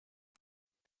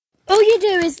you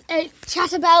do is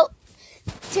chat about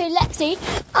to Lexi.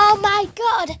 Oh my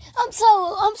God, I'm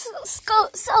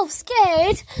so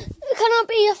scared. Can I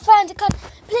be your friend?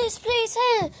 Please,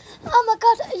 here. Oh my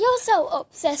God, you're so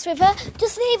obsessed with her.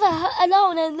 Just leave her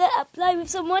alone and let her play with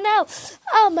someone else.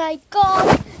 Oh my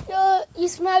God, you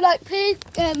smell like poo.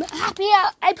 Happy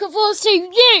April Fool's to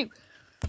you.